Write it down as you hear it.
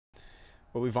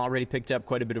Well, we've already picked up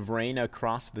quite a bit of rain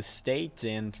across the state,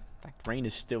 and in fact, rain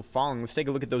is still falling. Let's take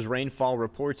a look at those rainfall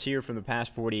reports here from the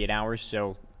past 48 hours.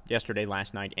 So yesterday,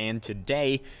 last night, and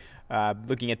today.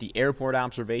 Looking at the airport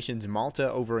observations,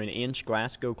 Malta over an inch,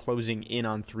 Glasgow closing in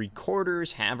on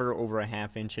 3/4, Havre over a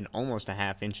 ½ inch and almost a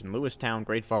 ½ inch in Lewistown.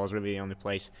 Great Falls really the only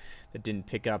place that didn't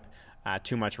pick up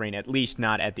too much rain, at least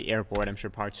not at the airport. I'm sure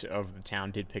parts of the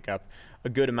town did pick up a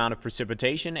good amount of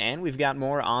precipitation, and we've got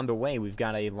more on the way. We've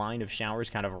got a line of showers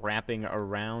kind of wrapping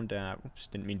around, oops,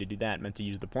 didn't mean to do that, meant to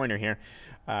use the pointer here,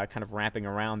 kind of wrapping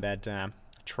around that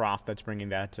trough that's bringing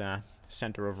that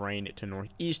center of rain to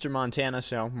northeastern Montana,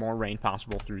 so more rain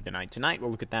possible through the night tonight. We'll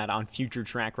look at that on Future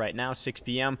Track right now, 6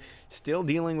 p.m. Still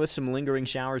dealing with some lingering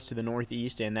showers to the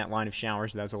northeast, and that line of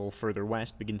showers that's a little further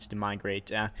west begins to migrate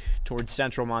towards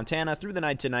central Montana. Through the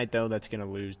night tonight, though, that's going to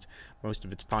lose most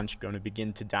of its punch, going to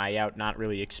begin to die out. Not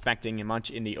really expecting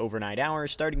much in the overnight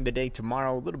hours. Starting the day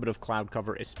tomorrow, a little bit of cloud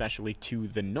cover, especially to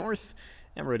the north.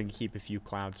 And we're going to keep a few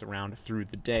clouds around through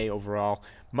the day. Overall,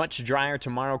 much drier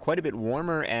tomorrow, quite a bit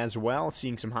warmer as well,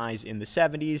 seeing some highs in the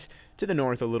 70s. To the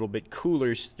north, a little bit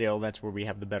cooler still. That's where we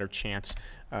have the better chance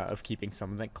of keeping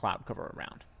some of that cloud cover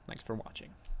around. Thanks for watching.